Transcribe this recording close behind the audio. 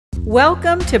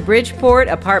Welcome to Bridgeport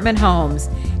Apartment Homes,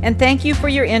 and thank you for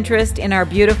your interest in our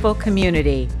beautiful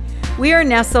community. We are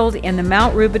nestled in the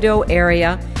Mount Rubidoux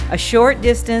area, a short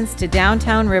distance to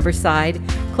downtown Riverside,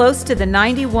 close to the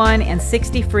 91 and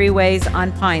 60 freeways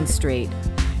on Pine Street.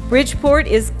 Bridgeport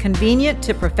is convenient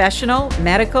to professional,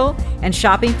 medical, and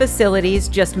shopping facilities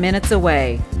just minutes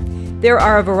away. There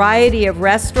are a variety of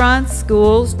restaurants,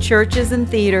 schools, churches, and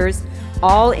theaters,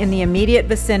 all in the immediate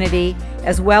vicinity,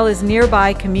 as well as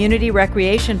nearby community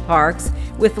recreation parks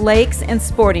with lakes and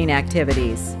sporting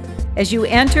activities. As you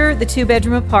enter the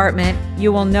two-bedroom apartment,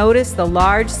 you will notice the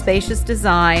large, spacious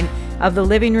design of the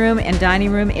living room and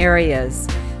dining room areas.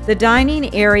 The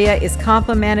dining area is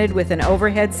complemented with an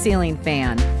overhead ceiling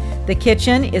fan. The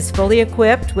kitchen is fully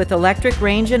equipped with electric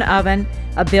range and oven,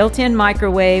 a built-in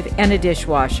microwave, and a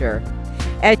dishwasher.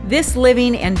 This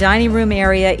living and dining room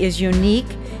area is unique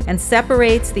and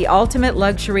separates the ultimate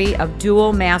luxury of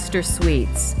dual master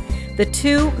suites. The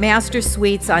two master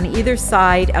suites on either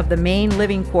side of the main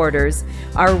living quarters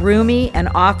are roomy and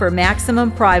offer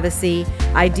maximum privacy,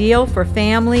 ideal for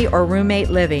family or roommate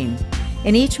living.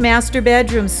 In each master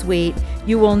bedroom suite,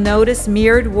 you will notice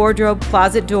mirrored wardrobe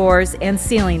closet doors and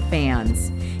ceiling fans.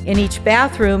 In each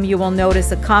bathroom, you will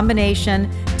notice a combination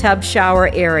tub shower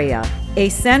area. A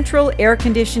central air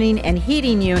conditioning and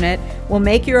heating unit will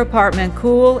make your apartment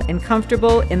cool and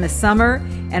comfortable in the summer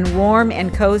and warm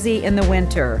and cozy in the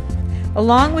winter.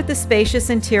 Along with the spacious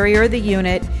interior of the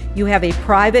unit, you have a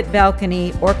private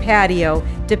balcony or patio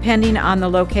depending on the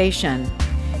location.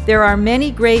 There are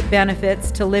many great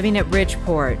benefits to living at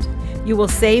Bridgeport. You will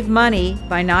save money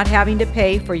by not having to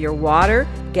pay for your water,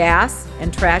 gas,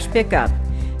 and trash pickup.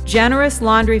 Generous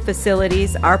laundry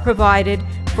facilities are provided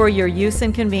for your use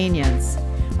and convenience.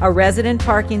 A resident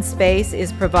parking space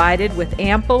is provided with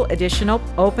ample additional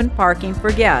open parking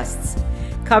for guests.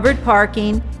 Covered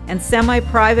parking and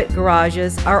semi-private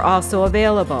garages are also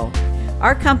available.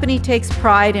 Our company takes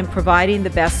pride in providing the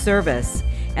best service.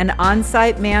 An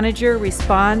on-site manager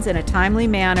responds in a timely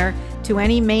manner to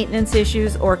any maintenance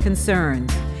issues or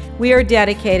concerns. We are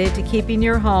dedicated to keeping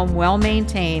your home well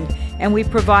maintained, and we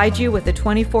provide you with a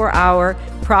 24-hour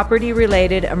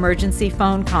property-related emergency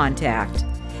phone contact.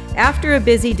 After a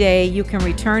busy day, you can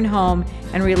return home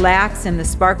and relax in the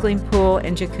sparkling pool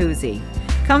and jacuzzi.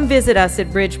 Come visit us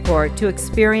at Bridgeport to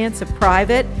experience a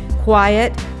private,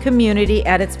 quiet community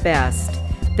at its best.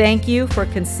 Thank you for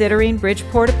considering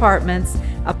Bridgeport Apartments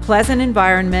a pleasant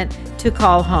environment to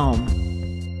call home.